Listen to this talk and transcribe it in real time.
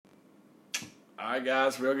Alright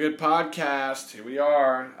guys, Real Good Podcast. Here we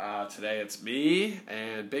are. Today it's me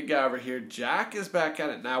and big guy over here. Jack is back at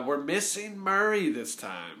it. Now we're missing Murray this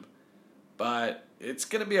time. But it's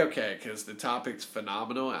going to be okay because the topic's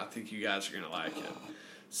phenomenal. I think you guys are going to like it.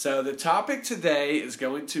 So the topic today is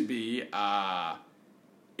going to be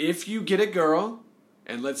if you get a girl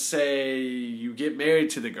and let's say you get married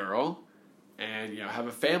to the girl and have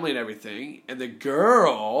a family and everything and the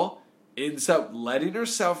girl ends up letting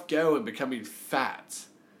herself go and becoming fat.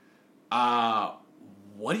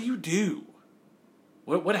 What do you do?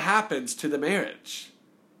 What happens to the marriage?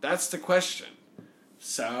 That's the question.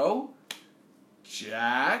 So,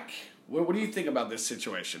 Jack, what do you think about this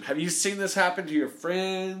situation? Have you seen this happen to your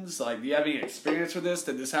friends? Like, do you have any experience with this?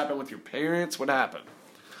 Did this happen with your parents? What happened?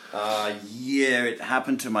 Yeah, it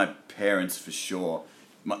happened to my parents for sure.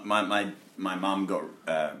 My mum got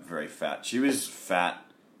very fat. She was fat.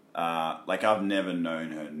 I've never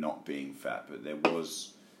known her not being fat, but there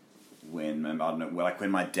was when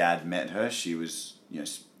when my dad met her, she was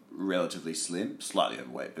relatively slim, slightly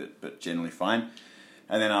overweight, but generally fine.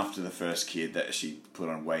 And then after the first kid, that she put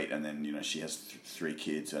on weight, and then she has three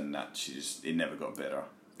kids, and that it never got better.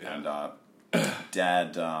 Yeah.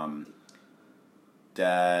 And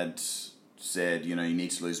dad said, you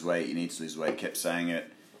need to lose weight. You need to lose weight. Kept saying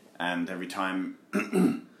it, and every time.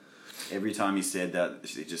 Every time he said that,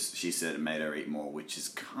 she said it made her eat more, which is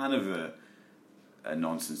kind of a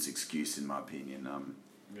nonsense excuse in my opinion.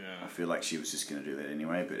 Yeah. I feel like she was just going to do that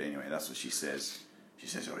anyway, but anyway, that's what she says. She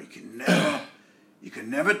says, "Oh,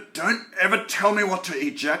 don't ever tell me what to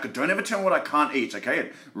eat, Jack, or don't ever tell me what I can't eat, okay?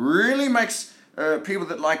 It really makes people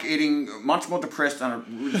that like eating much more depressed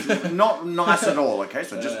and not nice at all, okay?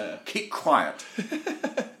 So just keep quiet."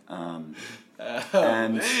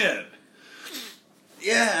 Man.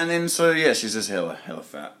 Yeah, and then she's just hella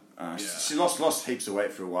fat. She lost heaps of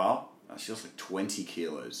weight for a while. She lost like 20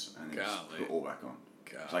 kilos and then just put it all back on.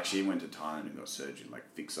 It's like she went to Thailand and got surgery to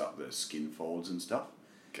fix up the skin folds and stuff.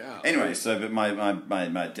 Anyway, but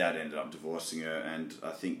my dad ended up divorcing her, and I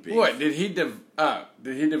think did he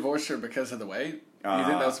divorce her because of the weight? You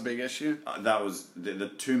think that was a big issue? That was the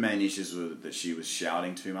two main issues were that she was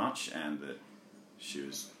shouting too much and that she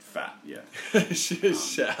was fat. Yeah, she was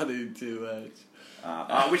shouting too much.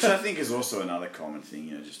 Which I think is also another common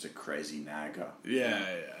thing, just a crazy nagger. Yeah.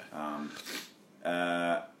 And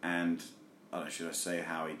I don't know, should I say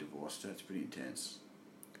how he divorced her? It's pretty intense.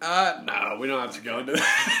 No, we don't have to go into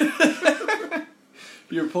that.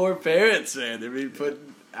 Your poor parents, man, they're being put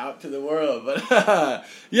out to the world. But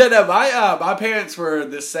my parents were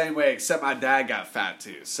the same way, except my dad got fat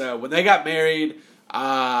too. So when they got married,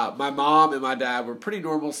 my mom and my dad were pretty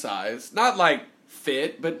normal size, not like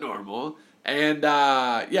fit, but normal. And,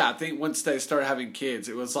 I think once they started having kids,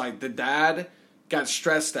 it was like the dad got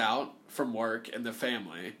stressed out from work and the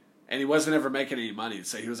family, and he wasn't ever making any money,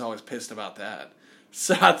 so he was always pissed about that.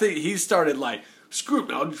 So I think he started screw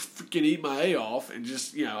it, I'll just freaking eat my A off and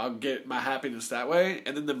just, I'll get my happiness that way.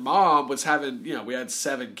 And then the mom was having, we had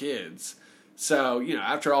 7 kids. So,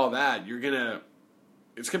 after all that, it's going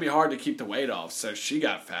to be hard to keep the weight off. So she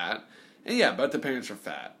got fat. And both the parents were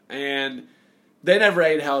fat. And they never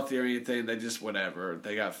ate healthy or anything. They just whatever.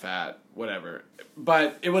 They got fat, whatever.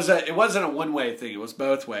 But it wasn't a one-way thing. It was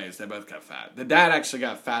both ways. They both got fat. The dad actually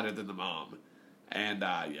got fatter than the mom. And,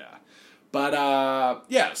 But,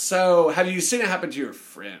 so have you seen it happen to your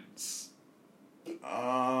friends?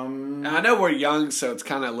 And I know we're young, so it's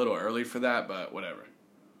kind of a little early for that, but whatever.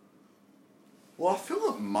 Well, I feel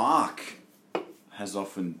like Mark has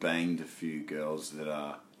often banged a few girls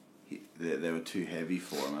that they were too heavy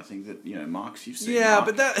for him. I think that Mark's you've seen. Yeah, Mark.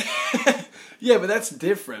 but that but that's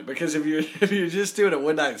different because if you're just doing a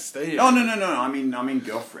one night stand. Oh no! I mean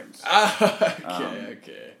girlfriends.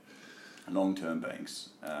 Okay. Long-term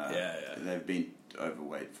bangs. They've been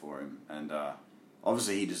overweight for him, and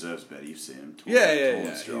obviously he deserves better. You've seen him. Tall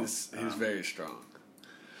and strong. He's very strong.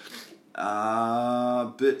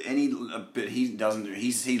 But he doesn't.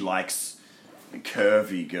 He likes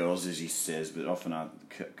curvy girls, as he says, but often I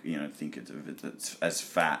think of it as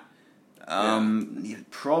fat.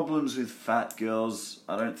 Problems with fat girls,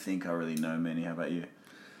 I don't think I really know many. How about you?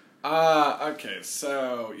 Okay,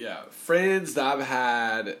 so friends that I've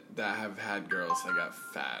had that have had girls that got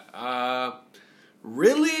fat.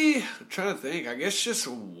 Really, I'm trying to think. I guess just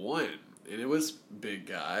one, and it was big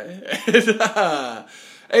guy.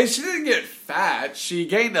 And she didn't get fat. She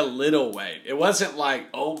gained a little weight. It wasn't like,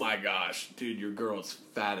 oh my gosh, dude, your girl's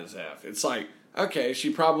fat as F. It's like, okay,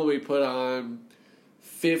 she probably put on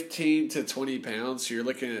 15 to 20 pounds. So you're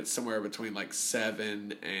looking at somewhere between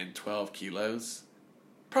 7 and 12 kilos.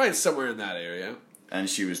 Probably somewhere in that area. And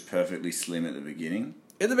she was perfectly slim at the beginning.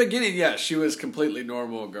 In the beginning, yeah, she was completely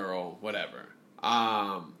normal girl, whatever.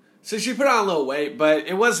 So she put on a little weight, but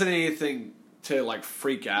it wasn't anything to like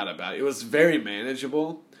freak out about. It was very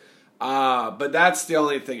manageable. But that's the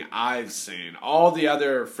only thing I've seen. All the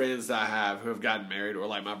other friends that I have who have gotten married, or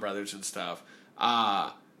like my brothers and stuff,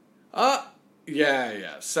 yeah.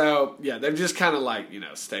 So yeah, they've just kind of like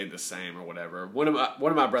stayed the same or whatever. One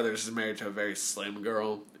of my brothers is married to a very slim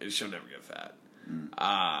girl, and she'll never get fat.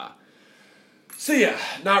 So yeah,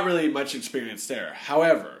 not really much experience there.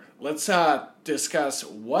 However, let's discuss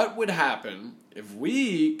what would happen if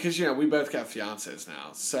because we both got fiancés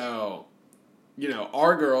now. So,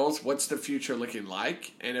 our girls, what's the future looking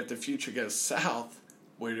like? And if the future goes south,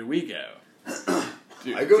 where do we go?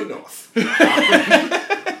 I go north.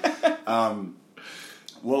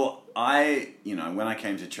 Well, when I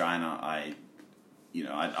came to China, I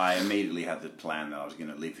immediately had the plan that I was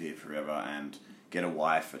going to live here forever and get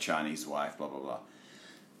a Chinese wife, blah, blah, blah.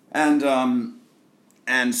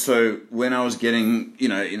 And so when I was getting,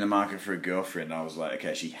 in the market for a girlfriend, I was like,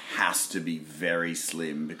 okay, she has to be very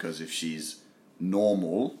slim, because if she's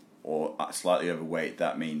normal or slightly overweight,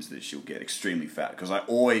 that means that she'll get extremely fat. Because I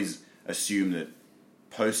always assume that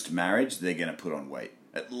post-marriage, they're going to put on weight,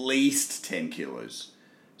 at least 10 kilos.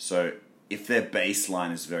 So if their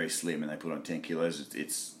baseline is very slim and they put on 10 kilos,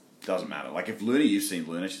 it's doesn't matter. Like if Luna, you've seen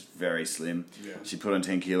Luna, she's very slim. Yeah. She put on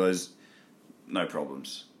 10 kilos, no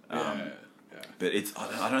problems. Yeah. But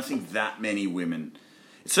I don't think that many women,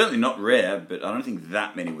 it's certainly not rare, but I don't think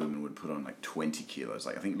that many women would put on like 20 kilos.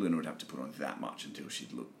 Like I think Luna would have to put on that much until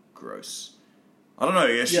she'd look gross. I don't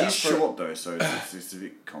know, she's short though, so it's a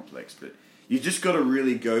bit complex. But you just got to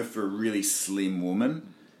really go for a really slim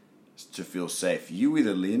woman to feel safe. You with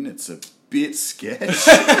a Lin, it's a bit sketch.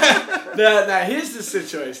 Now, here's the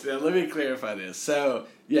situation. Now, let me clarify this. So,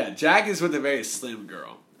 yeah, Jack is with a very slim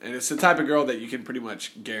girl. And it's the type of girl that you can pretty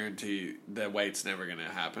much guarantee the weight's never going to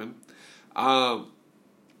happen.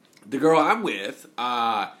 The girl I'm with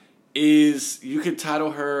is, you could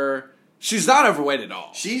title her... She's not overweight at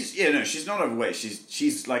all. She's not overweight.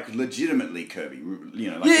 She's like legitimately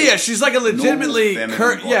curvy. Like she's like a legitimately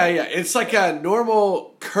curvy. Yeah. It's like a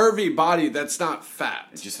normal curvy body that's not fat.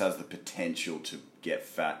 It just has the potential to get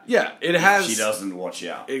fat. Yeah, it has. She doesn't watch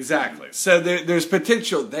out. Exactly. So there's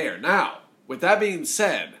potential there. Now, with that being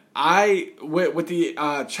said, with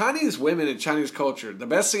the Chinese women and Chinese culture, the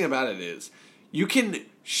best thing about it is you can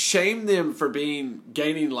shame them for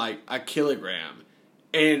gaining like a kilogram,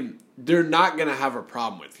 and they're not going to have a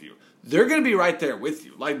problem with you. They're going to be right there with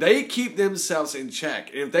you. Like, they keep themselves in check.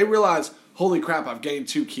 And if they realize, holy crap, I've gained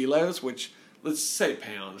 2 kilos, which, let's say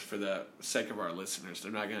pounds for the sake of our listeners.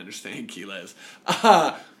 They're not going to understand kilos.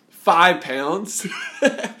 5 pounds.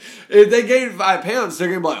 If they gain 5 pounds, they're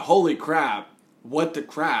going to be like, holy crap, what the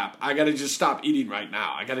crap? I got to just stop eating right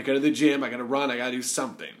now. I got to go to the gym. I got to run. I got to do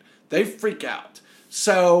something. They freak out.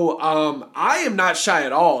 So I am not shy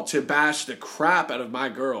at all to bash the crap out of my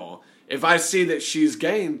girl if I see that she's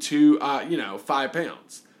gained 5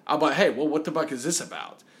 pounds. I'm like, hey, well, what the fuck is this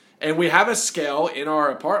about? And we have a scale in our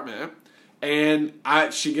apartment, and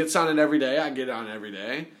she gets on it every day. I get on it every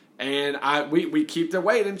day, and we keep the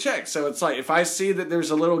weight in check. So it's like if I see that there's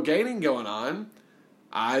a little gaining going on,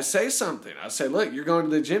 I say something. I say, look, you're going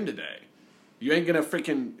to the gym today. You ain't gonna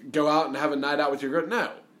freaking go out and have a night out with your girl.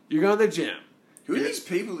 No, you're going to the gym. Who are these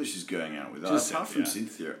people that she's going out with? Apart from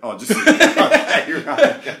Cynthia. Oh, just Cynthia. Okay, you're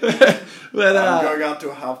right. But, I'm going out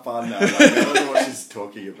to have fun now. Like, I don't know what she's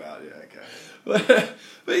talking about. Yeah, okay.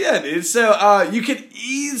 But yeah, dude. So you can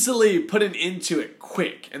easily put an end to it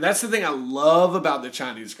quick. And that's the thing I love about the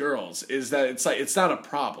Chinese girls is that it's not a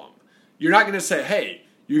problem. You're not going to say, hey,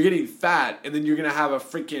 you're getting fat, and then you're going to have a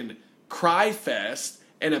freaking cry fest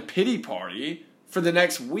and a pity party for the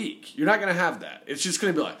next week. You're not going to have that. It's just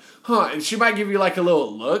going to be like, and she might give you like a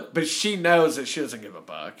little look, but she knows that she doesn't give a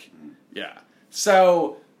buck. Yeah.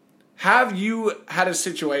 So, have you had a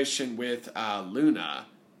situation with Luna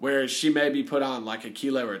where she maybe put on like a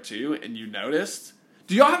kilo or 2 and you noticed?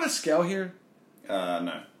 Do y'all have a scale here?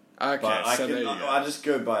 No. Okay, but I just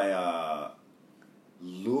go by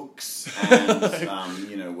looks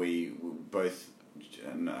and, we both...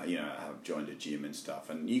 And have joined a gym and stuff,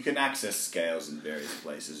 and you can access scales in various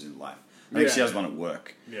places in life. I think she has one at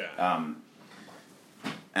work. Yeah.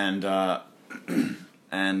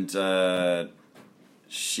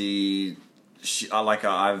 She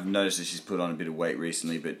I've noticed that she's put on a bit of weight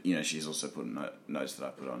recently, but she's also noticed that I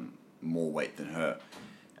put on more weight than her.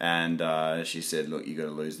 And she said, "Look, you got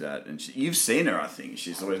to lose that." And you've seen her, I think.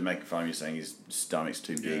 She's always making fun of me, saying his stomach's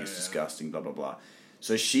too big, it's disgusting, blah blah blah.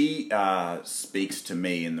 So she speaks to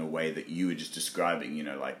me in the way that you were just describing, you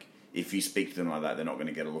know, like, if you speak to them like that, they're not going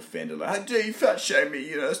to get all offended, like, how dare you fat shame me,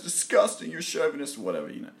 you know, it's disgusting, you're a chauvinist, or whatever,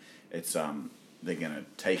 you know. It's, they're going to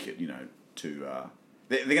take it, you know, to,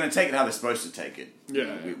 they're going to take it how they're supposed to take it.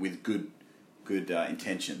 Yeah. With good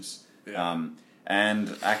intentions. Yeah.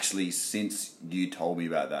 And actually, since you told me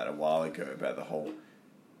about that a while ago, about the whole,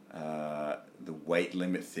 the weight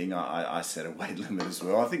limit thing, I set a weight limit as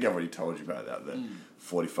well. I think I've already told you about that, the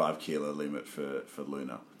 45 kilo limit for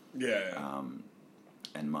Luna. Yeah.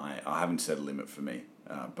 And I haven't set a limit for me,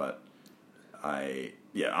 but I'm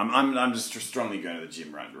just strongly going to the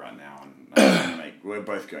gym right now, and we're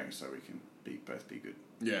both going so we can both be good.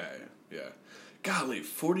 Yeah. Golly,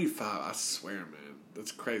 45, I swear, man.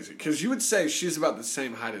 That's crazy. Because you would say she's about the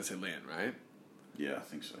same height as Elaine, right? Yeah, I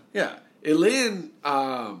think so. Yeah. Elaine,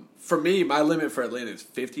 for me, my limit for Elaine is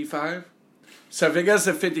 55. So if it goes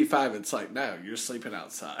to 55, it's like, no, you're sleeping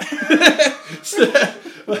outside.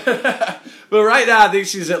 But right now, I think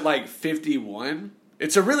she's at like 51.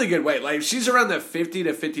 It's a really good weight. Like, if she's around the 50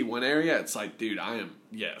 to 51 area, it's like, dude,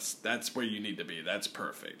 yes, that's where you need to be. That's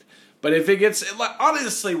perfect. But if it gets, like,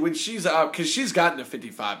 honestly, when she's up, because she's gotten to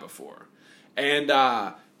 55 before, and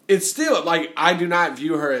it's still, like, I do not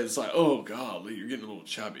view her as like, oh, God, you're getting a little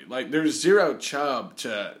chubby. Like, there's zero chub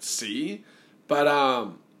to see, but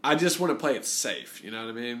I just want to play it safe, you know what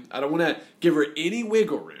I mean? I don't want to give her any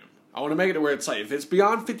wiggle room. I want to make it to where it's like, if it's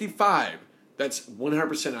beyond 55, that's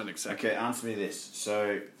 100% unacceptable. Okay, answer me this.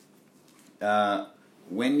 So,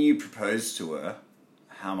 when you proposed to her,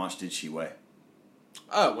 how much did she weigh?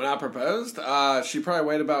 Oh, when I proposed, she probably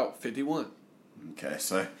weighed about 51. Okay,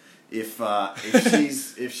 so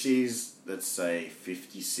if she's let's say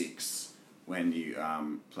 56, when do you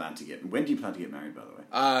plan to get married, by the way?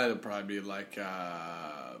 It'll probably be like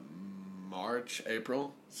March,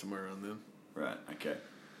 April, somewhere around then. Right. Okay.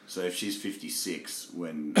 So if she's 56,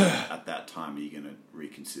 when at that time are you going to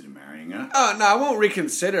reconsider marrying her? No, I won't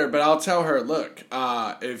reconsider, but I'll tell her, look,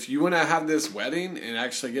 if you want to have this wedding and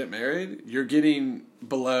actually get married, you're getting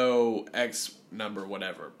below X number,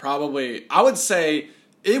 whatever. Probably, I would say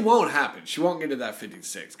it won't happen. She won't get to that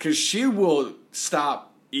 56 because she will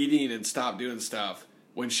stop eating and stop doing stuff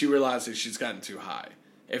when she realizes she's gotten too high.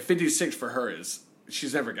 At 56 for her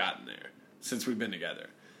she's never gotten there since we've been together.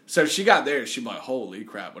 So if she got there, she'd be like, holy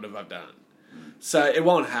crap, what have I done? So it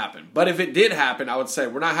won't happen. But if it did happen, I would say,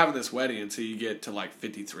 we're not having this wedding until you get to like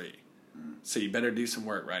 53. So you better do some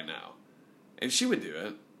work right now. And she would do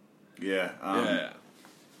it. Yeah. Yeah.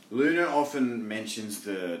 Luna often mentions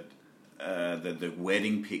the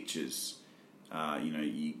wedding pictures.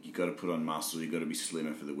 You got to put on muscle. You got to be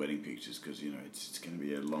slimmer for the wedding pictures because it's going to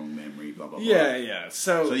be a long memory. Blah blah blah. Yeah.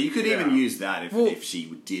 So you could even use that if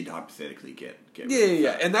she did hypothetically get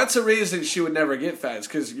yeah. And that's a reason she would never get fat. Is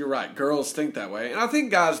because you're right. Girls think that way, and I think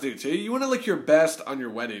guys do too. You want to look your best on your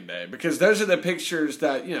wedding day because those are the pictures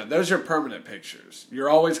that those are permanent pictures. You're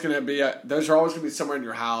always going to be those are always going to be somewhere in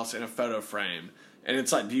your house in a photo frame, and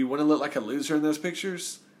it's like, do you want to look like a loser in those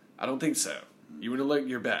pictures? I don't think so. You want to look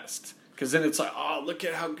your best. Because then it's like, oh, look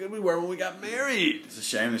at how good we were when we got married. It's a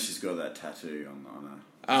shame that she's got that tattoo on her.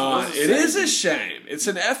 It is a shame. It's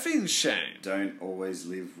an effing shame. Don't always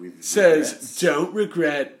live with Says, regrets. Don't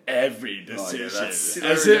regret every decision. Oh,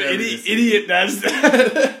 yeah, as if any idiot does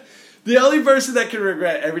that. The only person that can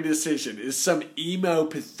regret every decision is some emo,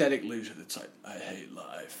 pathetic loser that's like, I hate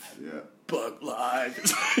life. Yeah. Fuck life.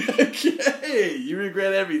 It's like, okay, you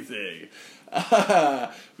regret everything.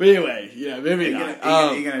 But anyway, maybe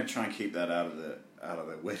not. You're gonna try and keep that out of the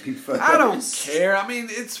wedding photos. I don't care. I mean,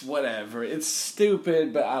 it's whatever. It's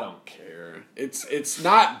stupid, but I don't care. It's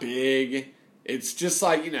not big. It's just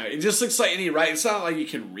like it just looks like any right. It's not like you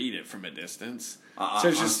can read it from a distance.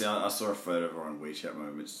 I saw a photo of her on WeChat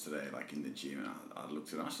Moments today, like in the gym, and I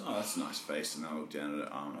looked at it. I said, "Oh, that's a nice face," and I looked down at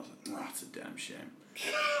her arm, and I was like, "Oh, that's a damn shame."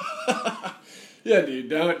 Yeah, dude,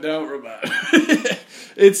 don't remind.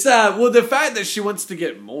 It's the fact that she wants to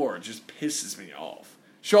get more just pisses me off.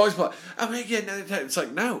 She always like, I'm gonna get another time. It's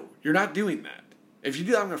like, no, you're not doing that. If you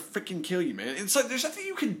do that, I'm gonna freaking kill you, man. It's like there's nothing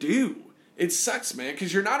you can do. It sucks, man,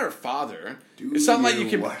 because you're not her father. It's not like you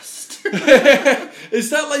can.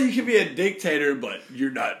 It's not like you can be a dictator, but you're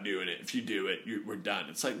not doing it. If you do it, we're done.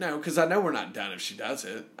 It's like, no, because I know we're not done if she does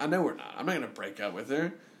it. I know we're not. I'm not gonna break up with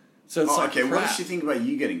her. So it's like, okay. crap. What does she think about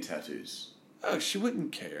you getting tattoos? Oh, she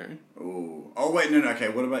wouldn't care. Oh wait, no. Okay,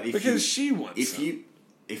 what about if she wants?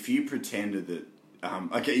 If you pretended that,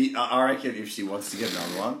 I reckon if she wants to get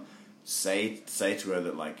another one, say to her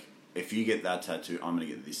that like, if you get that tattoo, I'm gonna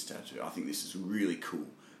get this tattoo. I think this is really cool.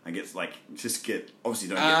 and gets like obviously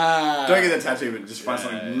don't get that tattoo, but just find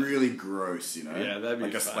something really gross, you know? Yeah, that'd be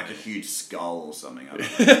like a huge skull or something. I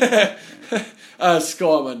don't know.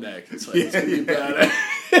 Skull on my neck. It's like it's gonna be bad.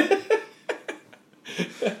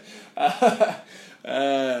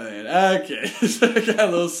 Okay, so I got a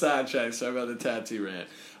little sidetracked. Sorry about the tattoo rant.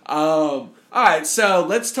 All right, so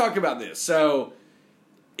let's talk about this. So,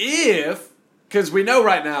 because we know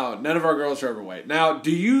right now none of our girls are overweight. Now,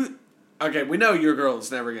 okay, we know your girl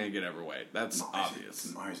is never going to get overweight. That's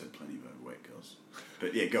obvious. Mari's had plenty of overweight girls.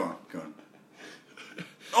 But yeah, go on.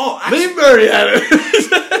 Oh, actually, leave Murray at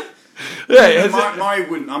it. Yeah, Murray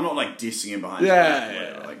wouldn't. I'm not like dissing him behind his back.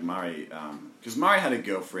 Yeah. Like Murray, because Murray had a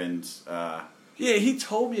girlfriend. Yeah, he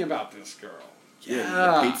told me about this girl.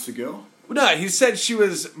 Yeah, the pizza girl. No, he said she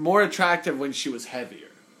was more attractive when she was heavier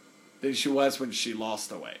than she was when she lost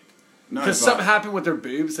the weight. Because something happened with her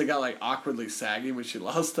boobs; they got like awkwardly saggy when she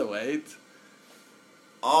lost the weight.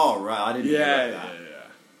 Oh right, I didn't know that. Yeah.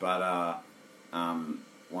 But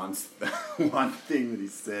one thing that he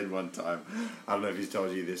said one time, I don't know if he's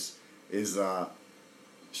told you this, is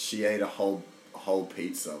she ate a whole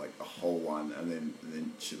pizza, like a whole one, and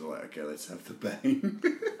then she was like, okay, let's have the bang.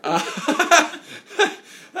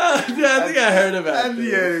 Yeah, I think I heard about and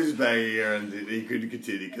this. Yeah, he was banging her, and he couldn't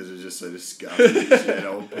continue because it was just so disgusting. She ate a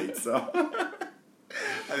whole pizza.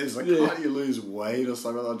 And he's like, can't you lose weight or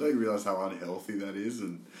something? I don't realise how unhealthy that is.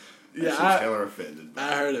 And she was hella offended.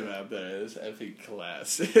 I heard about that. It's epic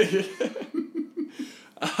class.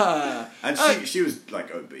 And she was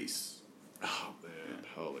like obese. Oh, man.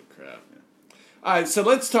 Holy crap. All right, so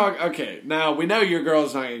let's talk. Okay, now we know your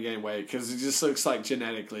girl's not going to gain weight because it just looks like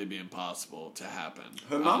genetically it'd be impossible to happen.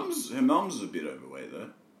 Her mum's a bit overweight, though.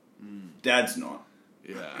 Dad's not.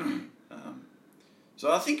 Yeah.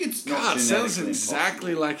 So I think it's not genetically sounds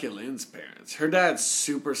exactly impossible. like Ellen's parents. Her dad's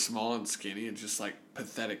super small and skinny and just like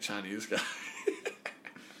pathetic Chinese guy.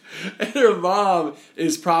 And her mom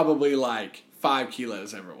is probably like 5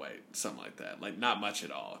 kilos overweight, something like that. Like not much at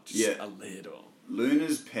all, just a little.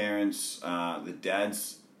 Luna's parents, the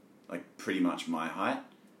dad's like pretty much my height,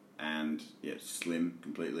 and slim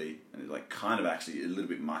completely, and it's like kind of actually a little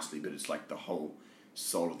bit muscly, but it's like the whole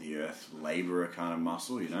salt of the earth labourer kind of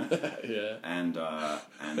muscle, you know. Yeah. And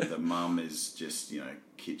the mum is just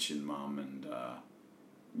kitchen mum, and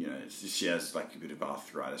she has like a bit of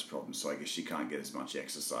arthritis problems, so I guess she can't get as much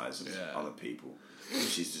exercise as other people.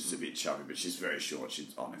 She's just a bit chubby, but she's very short.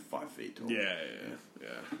 She's 5 feet tall. Yeah.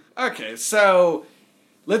 Okay, so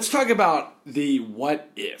let's talk about the what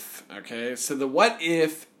if. Okay, so the what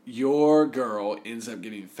if your girl ends up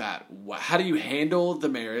getting fat? How do you handle the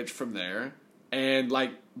marriage from there? And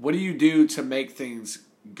like, what do you do to make things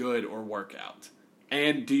good or work out?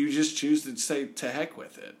 And do you just choose to say to heck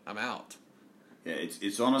with it? I'm out. Yeah,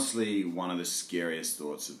 it's honestly one of the scariest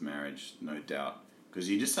thoughts of marriage, no doubt. Because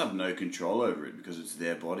you just have no control over it because it's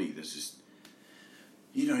their body. There's just,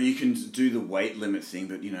 you can do the weight limit thing,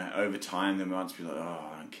 but, over time they might be like, oh,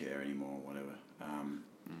 I don't care anymore, whatever.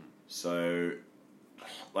 So,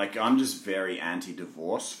 like, I'm just very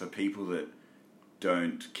anti-divorce. For people that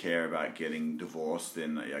don't care about getting divorced,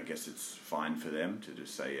 then I guess it's fine for them to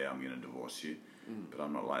just say, yeah, I'm going to divorce you. But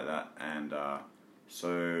I'm not like that. And I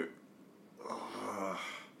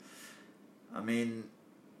mean...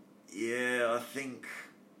 Yeah, I think...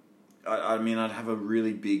 I'd have a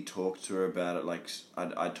really big talk to her about it. Like,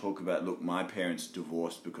 I'd talk about, look, my parents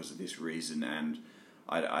divorced because of this reason, and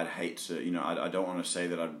I'd hate to... I don't want to say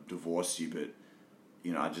that I'd divorce you, but,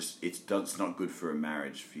 it's not good for a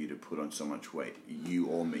marriage for you to put on so much weight, you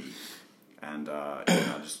or me. And,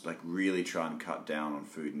 just, like, really try and cut down on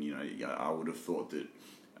food. And, I would have thought that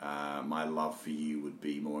my love for you would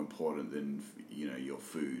be more important than your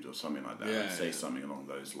food or something like that. I'd say something along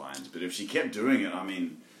those lines. But if she kept doing it,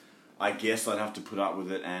 I guess I'd have to put up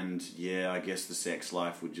with it, and I guess the sex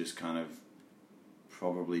life would just kind of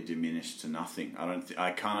probably diminish to nothing.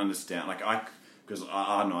 I can't understand. Like because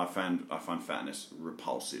I don't know. I find fatness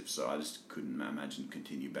repulsive, so I just couldn't imagine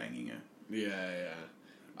continue banging her. Yeah.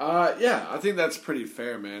 I think that's pretty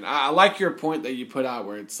fair, man. I like your point that you put out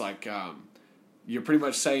where it's like. You're pretty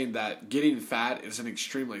much saying that getting fat is an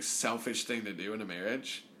extremely selfish thing to do in a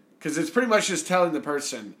marriage. Because it's pretty much just telling the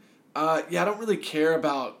person, I don't really care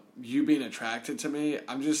about you being attracted to me.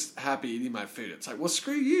 I'm just happy eating my food. It's like, well,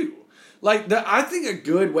 screw you. Like, I think a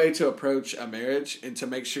good way to approach a marriage and to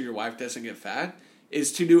make sure your wife doesn't get fat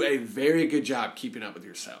is to do a very good job keeping up with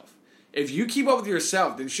yourself. If you keep up with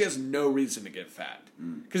yourself, then she has no reason to get fat.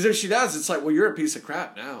 Because if she does, it's like, well, you're a piece of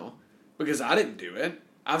crap now. Because I didn't do it.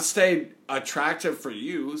 I've stayed attractive for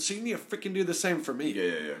you, so you need to freaking do the same for me.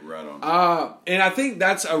 Yeah, right on. And I think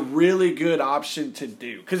that's a really good option to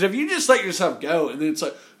do. Because if you just let yourself go, and then it's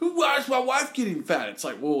like, why is my wife getting fat? It's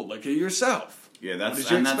like, well, look at yourself. Yeah, that's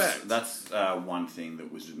one thing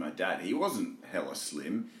that was with my dad. He wasn't hella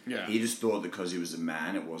slim. Yeah. He just thought that because he was a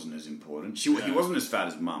man, it wasn't as important. He wasn't as fat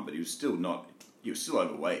as mum, but he was still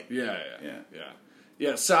overweight. Yeah.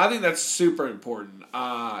 Yeah, so I think that's super important.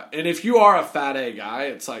 And if you are a fat A guy,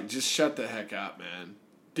 it's like, just shut the heck up, man.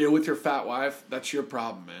 Deal with your fat wife. That's your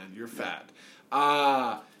problem, man. You're fat.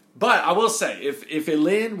 But I will say, if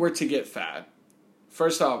Elaine were to get fat,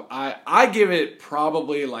 first off, I give it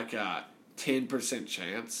probably like a 10%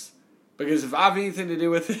 chance. Because if I have anything to do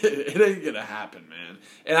with it, it ain't going to happen, man.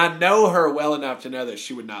 And I know her well enough to know that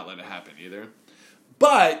she would not let it happen either.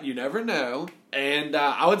 But you never know. And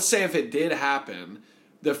I would say if it did happen,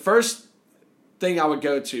 the first thing I would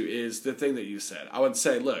go to is the thing that you said. I would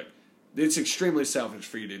say, look, it's extremely selfish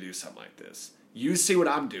for you to do something like this. You see what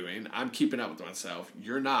I'm doing. I'm keeping up with myself.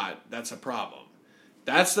 You're not. That's a problem.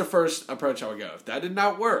 That's the first approach I would go. If that did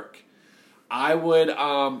not work, I would,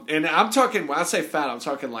 and I'm talking, when I say fat, I'm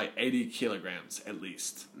talking like 80 kilograms at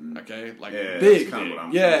least. Okay? Like big. That's kind of what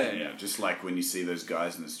I'm thinking. Yeah. Just like when you see those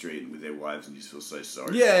guys in the street with their wives and you just feel so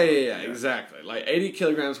sorry. Yeah, exactly. Like 80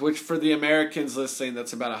 kilograms, which for the Americans listening,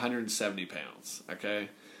 that's about 170 pounds. Okay?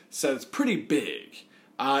 So it's pretty big.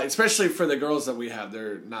 Especially for the girls that we have.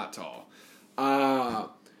 They're not tall.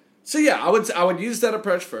 So yeah, I would use that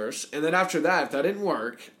approach first, and then after that, if that didn't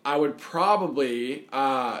work, I would probably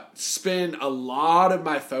spend a lot of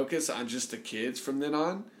my focus on just the kids from then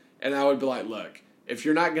on, and I would be like, look, if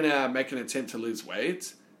you're not gonna make an attempt to lose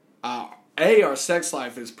weight, our sex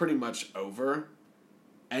life is pretty much over,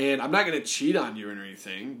 and I'm not gonna cheat on you or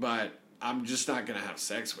anything, but I'm just not gonna have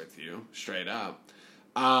sex with you straight up.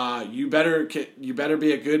 You better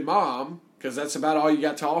be a good mom, because that's about all you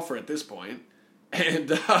got to offer at this point.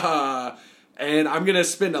 And I'm going to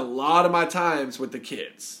spend a lot of my times with the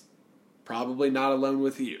kids. Probably not alone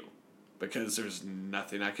with you. Because there's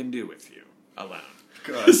nothing I can do with you alone.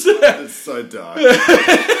 God, that's so dark.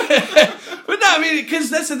 But no, I mean, because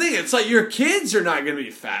that's the thing. It's like your kids are not going to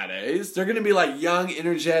be fat A's. They're going to be like young,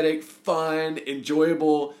 energetic, fun,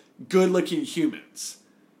 enjoyable, good-looking humans.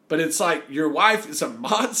 But it's like your wife is a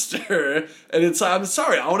monster. And it's like, I'm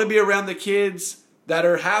sorry, I want to be around the kids that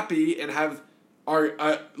are happy and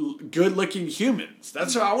are good-looking humans.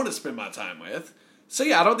 That's who I want to spend my time with. So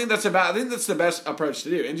yeah, I think that's the best approach to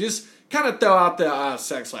do. And just kind of throw out the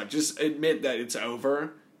sex life. Just admit that it's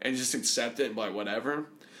over and just accept it and be like, whatever.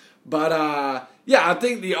 But yeah, I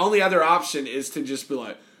think the only other option is to just be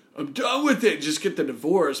like, I'm done with it. Just get the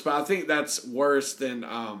divorce. But I think that's worse than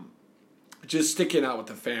just sticking out with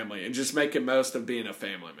the family and just making most of being a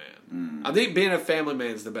family man. I think being a family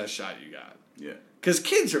man is the best shot you got. Yeah. Because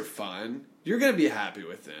kids are fun. You're going to be happy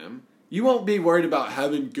with them. You won't be worried about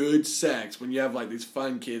having good sex when you have like these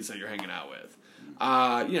fun kids that you're hanging out with.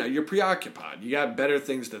 You're preoccupied. You got better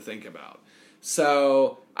things to think about.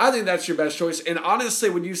 So I think that's your best choice. And honestly,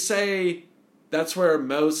 when you say that's where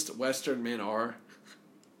most Western men are.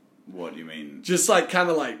 What do you mean? Just like kind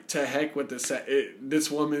of like to heck with this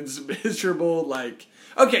woman's miserable. Like,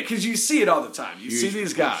 okay, because you see it all the time. You see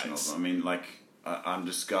these guys. I mean, like, I'm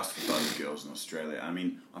disgusted by the girls in Australia. I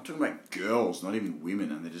mean, I'm talking about girls, not even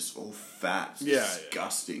women, and they're just all fat. It's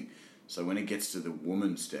disgusting. Yeah. So when it gets to the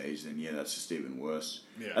woman stage, then yeah, that's just even worse.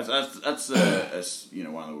 Yeah. That's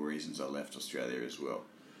one of the reasons I left Australia as well.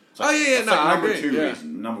 So I agree.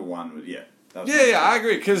 Reason. Number one was I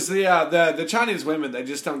agree, because the Chinese women, they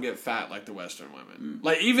just don't get fat like the Western women.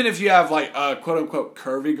 Like, even if you have like a quote unquote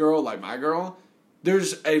curvy girl like my girl,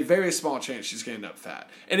 there's a very small chance she's going to end up fat.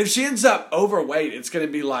 And if she ends up overweight, it's going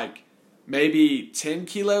to be like maybe 10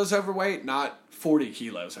 kilos overweight, not 40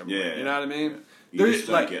 kilos overweight. Yeah, you know what I mean? You just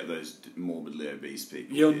don't get those morbidly obese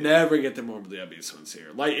people. You'll never get the morbidly obese ones here.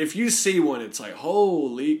 Like, if you see one, it's like,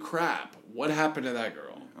 holy crap, what happened to that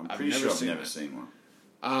girl? I'm pretty sure I've never seen one.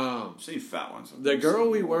 I've seen fat ones. The girl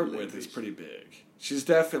we work with is pretty big. She's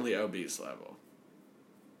definitely obese level.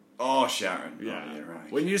 Oh, Sharon. Yeah. Oh, yeah,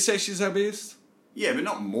 right. When you say she's obese? Yeah, but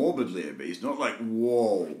not morbidly obese. Not like,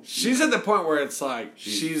 whoa. She's at the point where it's like,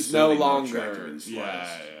 she's no longer...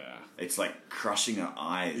 Yeah. It's like crushing her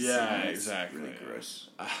eyes. Yeah, exactly. Really gross.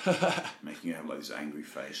 Making her have like this angry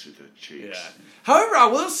face with her cheeks. Yeah. However, I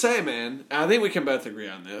will say, man, I think we can both agree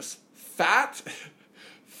on this. Fat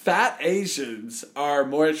Asians are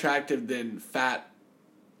more attractive than fat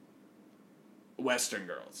Western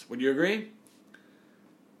girls. Would you agree?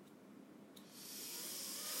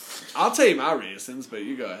 I'll tell you my reasons, but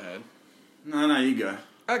you go ahead. No, you go.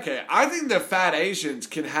 Okay, I think the fat Asians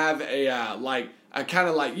can have a kind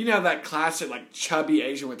of like, you know, that classic like chubby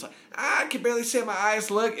Asian where it's like, I can barely see my eyes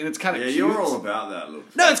look, and it's kind of cute. Yeah, you're all about that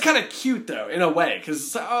look. No, it's kind of cute though in a way because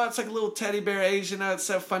it's like, oh, it's like a little teddy bear Asian. Oh, it's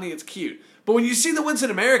so funny, it's cute. But when you see the ones in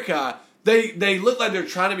America, they look like they're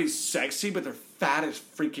trying to be sexy, but they're fat as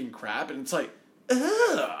freaking crap, and it's like,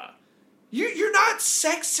 ugh, you're not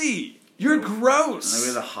sexy. You're gross. And they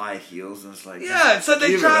wear the high heels, and it's like... Yeah, it's like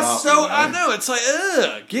they try so... man. I know, it's like,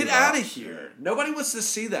 ugh, get out of here. Nobody wants to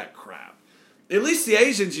see that crap. At least the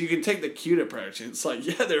Asians, you can take the cute approach. And it's like,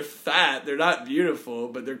 yeah, they're fat, they're not beautiful,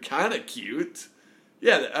 but they're kind of cute.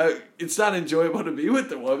 Yeah, it's not enjoyable to be with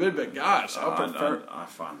the woman, but gosh, I prefer... I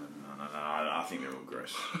find them... No, I think they're all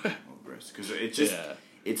gross. All gross. Because it just... Yeah.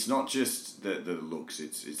 It's not just the looks;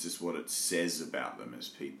 it's just what it says about them as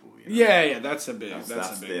people. You know? Yeah, that's a big problem.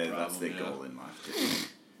 That's their goal in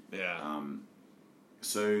life. Yeah.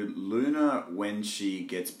 So Luna, when she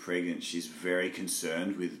gets pregnant, she's very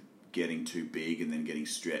concerned with getting too big and then getting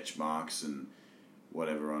stretch marks and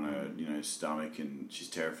whatever on her, stomach, and she's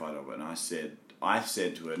terrified of it. And I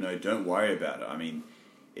said to her, no, don't worry about it. I mean,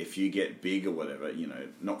 if you get big or whatever,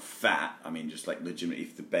 not fat, I mean, just like legitimate,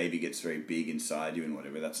 if the baby gets very big inside you and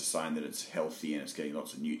whatever, that's a sign that it's healthy and it's getting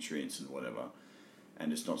lots of nutrients and whatever.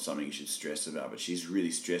 And it's not something you should stress about. But she's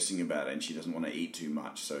really stressing about it, and she doesn't want to eat too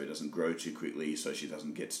much, so it doesn't grow too quickly, so she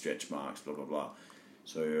doesn't get stretch marks, blah, blah, blah.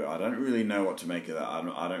 So I don't really know what to make of that.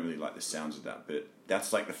 I don't really like the sounds of that. But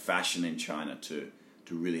that's like the fashion in China to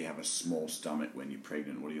really have a small stomach when you're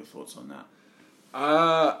pregnant. What are your thoughts on that?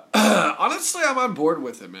 Honestly, I'm on board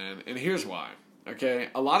with it, man. And here's why. Okay,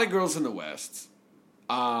 a lot of girls in the West,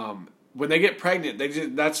 when they get pregnant,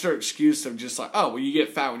 that's their excuse of just like, oh, well, you get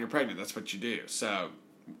fat when you're pregnant. That's what you do. So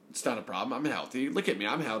it's not a problem. I'm healthy. Look at me.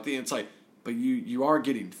 I'm healthy. And it's like, but you are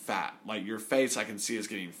getting fat. Like your face, I can see is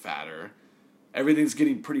getting fatter. Everything's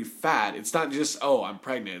getting pretty fat. It's not just, oh, I'm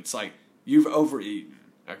pregnant. It's like you've overeaten.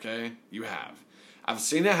 Okay, you have. I've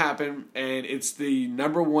seen it happen, and it's the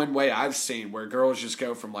number one way I've seen where girls just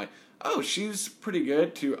go from like, oh, she's pretty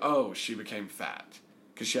good to, oh, she became fat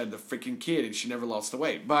because she had the freaking kid and she never lost the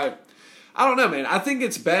weight. But I don't know, man. I think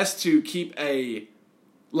it's best to keep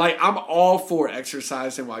I'm all for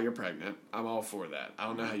exercising while you're pregnant. I'm all for that. I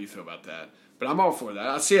don't know how you feel about that, but I'm all for that.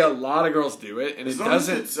 I see a lot of girls do it, and as it long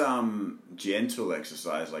doesn't. As it's gentle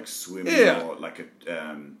exercise like swimming or like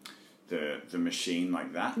the machine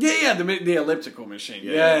like that. Yeah, the elliptical machine.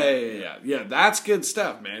 Yeah. That's good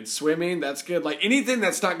stuff, man. Swimming, that's good. Like anything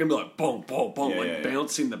that's not gonna be like boom, boom, boom,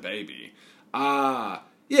 bouncing the baby.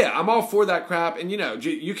 Yeah, I'm all for that crap. And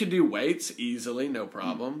you can do weights easily, no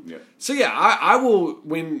problem. Yeah. So yeah, I will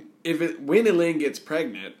when Elaine gets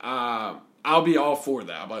pregnant. I'll be all for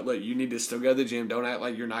that. I'm like, look, you need to still go to the gym. Don't act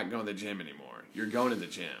like you're not going to the gym anymore. You're going to the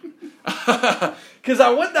gym. Because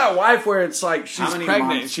I want that wife where it's like she's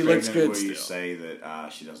pregnant and she looks good still. You say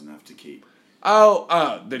that she doesn't have to keep?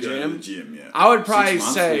 The gym? The gym, yeah. I would probably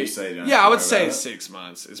say 6 6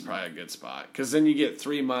 months is probably a good spot. Because then you get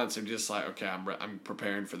 3 months of just like, okay, I'm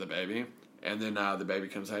preparing for the baby. And then the baby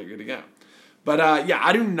comes out, you're good to go. But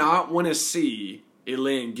I do not want to see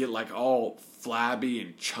Elaine get like all flabby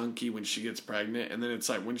and chunky when she gets pregnant, and then it's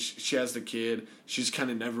like when she has the kid, she's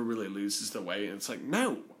kind of never really loses the weight, and it's like,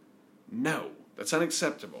 no, that's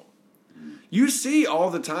unacceptable. You see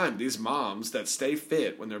all the time these moms that stay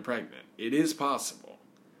fit when they're pregnant. It is possible.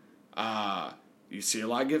 You see a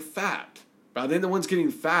lot get fat, but I think the ones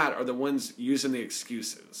getting fat are the ones using the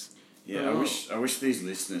excuses. Yeah, I wish these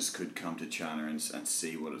listeners could come to China and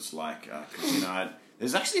see what it's like, because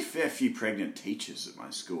there's actually a fair few pregnant teachers at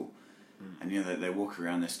my school. And they walk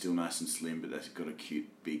around, they're still nice and slim, but they've got a cute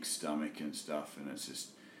big stomach and stuff, and it's just,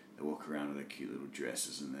 they walk around with their cute little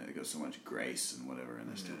dresses, and they've got so much grace and whatever, and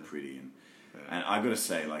they're still pretty. And I got to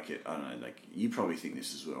say, I don't know, you probably think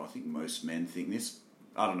this as well. I think most men think this.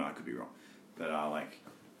 I don't know, I could be wrong. But I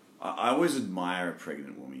always admire a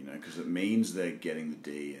pregnant woman, because it means they're getting the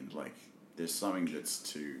D, and there's something that's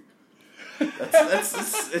too...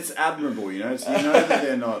 It's admirable, It's, that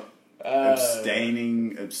they're not...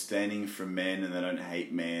 abstaining from men, and they don't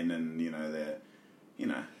hate men, and they're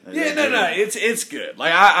it's good.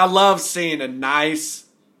 Like I love seeing a nice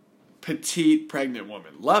petite pregnant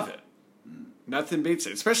woman. Love it. Nothing beats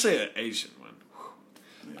it, especially an Asian one.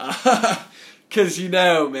 Because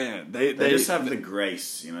man, they just have the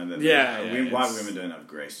grace. White women don't have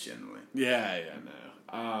grace generally.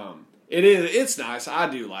 It's nice. I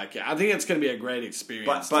do like it. I think it's going to be a great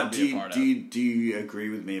experience. But do you agree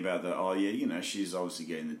with me about that? Oh yeah, she's obviously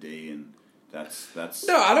getting the D, and that's.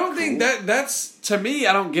 No, I don't think that's to me.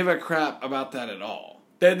 I don't give a crap about that at all.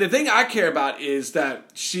 The thing I care about is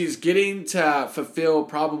that she's getting to fulfill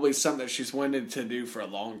probably something that she's wanted to do for a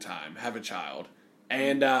long time, have a child.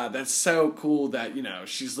 And that's so cool that,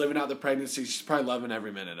 she's living out the pregnancy. She's probably loving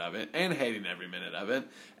every minute of it and hating every minute of it.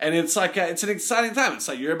 And it's like, it's an exciting time. It's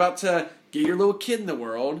like you're about to get your little kid in the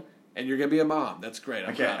world and you're going to be a mom. That's great.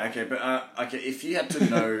 But if you had to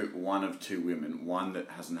know one of two women, one that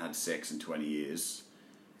hasn't had sex in 20 years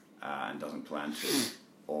and doesn't plan to,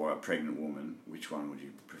 or a pregnant woman, which one would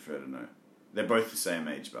you prefer to know? They're both the same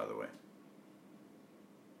age, by the way.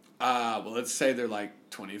 Well, let's say they're like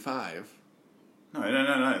 25.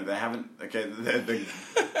 No. They haven't. Okay,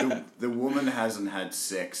 the woman hasn't had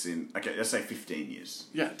sex in. Okay, let's say 15 years.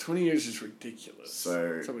 Yeah, 20 years is ridiculous.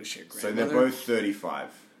 So so they're both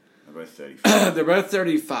 35. They're both 35. They're both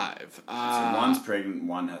 35. So one's pregnant,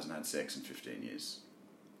 one hasn't had sex in 15 years.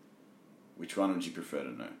 Which one would you prefer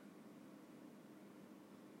to know?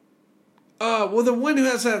 Well, the one who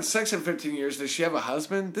hasn't had sex in 15 years, does she have a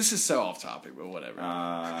husband? This is so off topic, but whatever.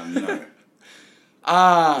 No.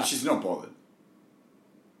 But she's not bothered.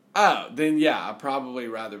 Oh, then yeah, I'd probably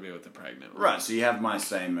rather be with the pregnant one. Right, so you have my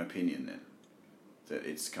same opinion then. That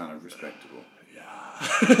it's kind of respectable.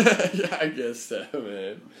 Yeah. Yeah, I guess so,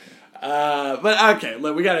 man. But okay,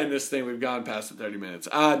 look, we got to end this thing. We've gone past the 30 minutes.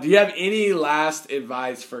 Do you have any last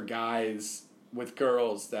advice for guys with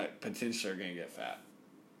girls that potentially are going to get fat?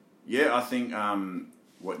 Yeah, I think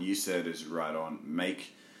what you said is right on.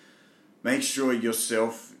 Make sure you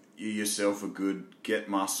yourself are good. Get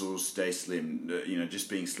muscles. Stay slim. Just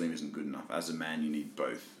being slim isn't good enough. As a man, you need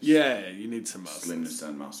both. Yeah, you need some muscles. Slimness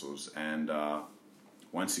and muscles. And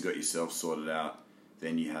once you got yourself sorted out,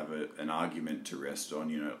 then you have an argument to rest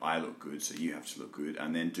on. I look good, so you have to look good.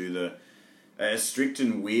 And then do the, as strict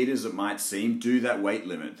and weird as it might seem, do that weight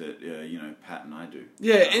limit that, Pat and I do.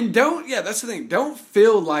 Yeah, and that's the thing. Don't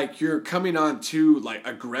feel like you're coming on too, like,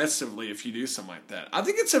 aggressively if you do something like that. I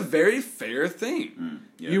think it's a very fair thing.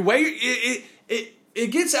 Yeah. You weigh, it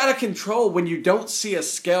gets out of control when you don't see a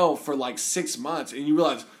scale for, like, 6 months and you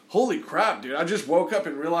realize, holy crap, dude, I just woke up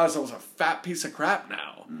and realized I was a fat piece of crap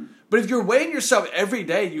now. But if you're weighing yourself every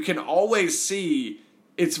day, you can always see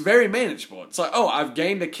it's very manageable. It's like, oh, I've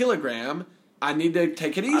gained a kilogram. I need to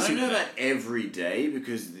take it easy. I don't know that every day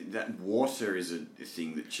because that water is a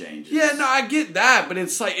thing that changes. Yeah, no, I get that, but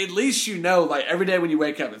it's like at least like every day when you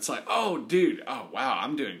wake up, it's like, oh, dude, oh wow,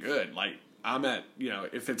 I'm doing good. Like I'm at,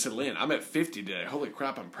 if it's a Lynn, I'm at 50 today. Holy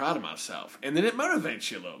crap, I'm proud of myself, and then it motivates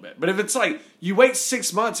you a little bit. But if it's like you wait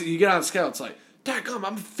 6 months and you get on a scale, it's like, daggum,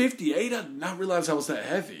 I'm 58. I did not realize I was that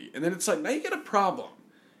heavy, and then it's like now you get a problem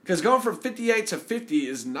because going from 58 to 50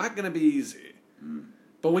 is not going to be easy.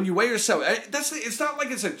 But when you weigh yourself, it's not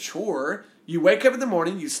like it's a chore. You wake up in the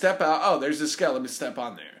morning, you step out. Oh, there's a scale. Let me step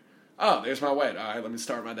on there. Oh, there's my weight. All right, let me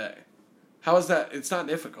start my day. How is that? It's not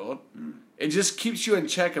difficult. It just keeps you in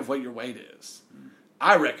check of what your weight is.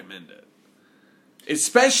 I recommend it.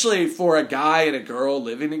 Especially for a guy and a girl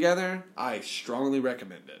living together, I strongly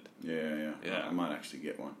recommend it. Yeah. I might actually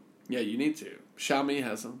get one. Yeah, you need to. Xiaomi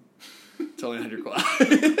has them. It's only 100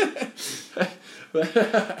 quid.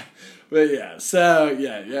 But yeah, so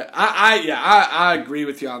yeah. I agree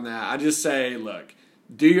with you on that. I just say, look,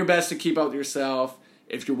 do your best to keep up with yourself.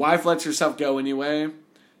 If your wife lets herself go anyway,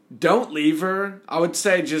 don't leave her. I would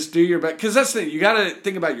say just do your best. Because that's the thing. You got to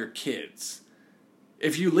think about your kids.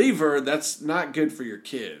 If you leave her, that's not good for your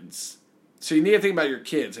kids. So you need to think about your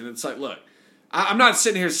kids. And it's like, look, I'm not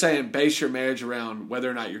sitting here saying base your marriage around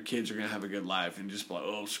whether or not your kids are going to have a good life and just be like,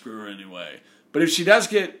 oh, screw her anyway. But if she does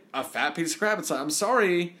get a fat piece of crap, it's like, I'm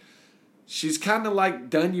sorry. She's kind of like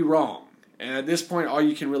done you wrong. And at this point, all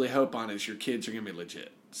you can really hope on is your kids are going to be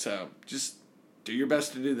legit. So just do your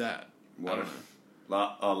best to do that.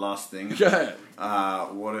 Last thing. Go ahead.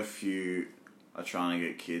 What if you are trying to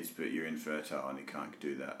get kids but you're infertile and you can't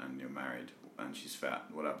do that and you're married and she's fat?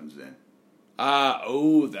 What happens then?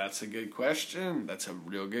 That's a good question. That's a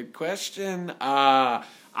real good question. I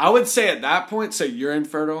would say at that point, so you're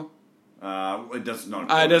infertile? It doesn't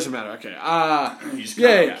matter. Okay. You just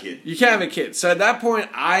can't have a kid. You can't have a kid. So at that point,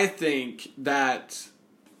 I think that,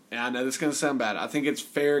 and I know this is going to sound bad, I think it's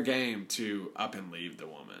fair game to up and leave the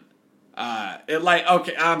woman.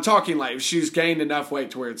 I'm talking like if she's gained enough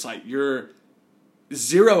weight to where it's like you're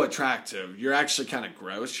zero attractive, you're actually kind of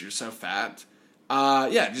gross, you're so fat.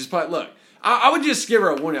 Just but look, I would just give her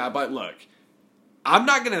a warning. But look, I'm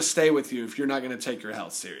not going to stay with you if you're not going to take your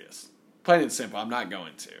health serious. Plain and simple, I'm not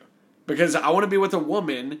going to. Because I want to be with a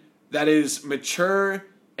woman that is mature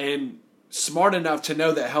and smart enough to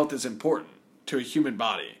know that health is important to a human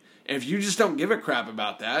body. And if you just don't give a crap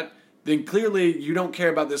about that, then clearly you don't care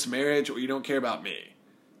about this marriage or you don't care about me.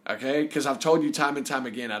 Okay? Because I've told you time and time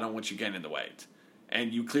again, I don't want you gaining the weight.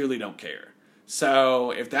 And you clearly don't care.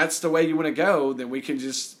 So if that's the way you want to go, then we can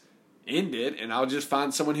just end it, and I'll just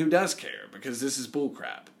find someone who does care, because this is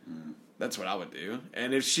bullcrap. That's what I would do.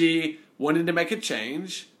 And if she wanted to make a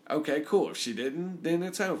change, okay, cool. If she didn't, then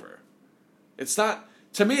it's over. It's not,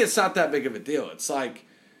 to me, it's not that big of a deal. It's like,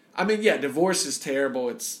 I mean, yeah, divorce is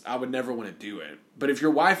terrible. I would never want to do it. But if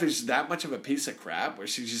your wife is that much of a piece of crap where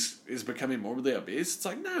she just is becoming morbidly obese, it's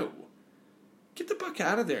like, no. Get the fuck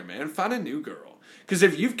out of there, man. Find a new girl. Because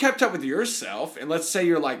if you've kept up with yourself, and let's say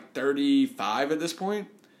you're like 35 at this point,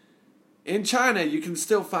 in China, you can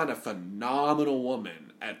still find a phenomenal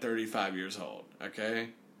woman at 35 years old, okay?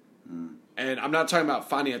 And I'm not talking about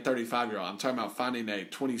finding a 35-year-old. I'm talking about finding a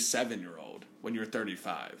 27-year-old when you're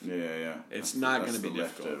 35. Yeah. It's not going to be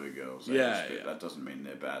difficult. Leftover girls. Yeah. That doesn't mean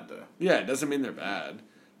they're bad, though. Yeah, it doesn't mean they're bad.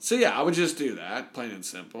 So, yeah, I would just do that, plain and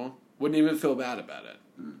simple. Wouldn't even feel bad about it.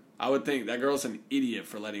 I would think that girl's an idiot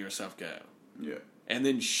for letting herself go. Yeah. And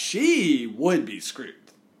then she would be screwed.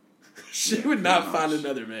 She would not find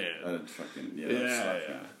another man. That'd fucking,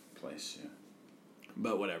 place, yeah.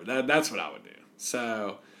 But whatever. That's what I would do.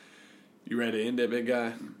 So, you ready to end it, big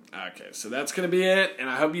guy? Okay, so that's going to be it. And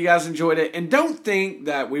I hope you guys enjoyed it. And don't think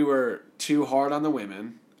that we were too hard on the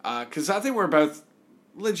women. Because I think we're both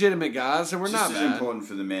legitimate guys, and we're not bad. It's important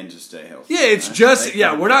for the men to stay healthy. Yeah, it's just,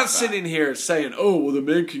 we're not sitting here saying, oh, well, the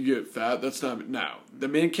men can get fat. That's not, no. The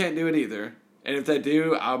men can't do it either. And if they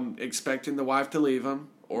do, I'm expecting the wife to leave them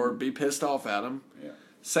or be pissed off at them. Yeah.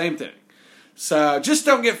 Same thing. So just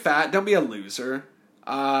don't get fat. Don't be a loser.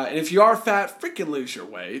 And if you are fat, freaking lose your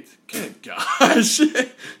weight. Good gosh.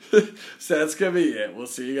 So that's going to be it. We'll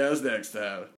see you guys next time.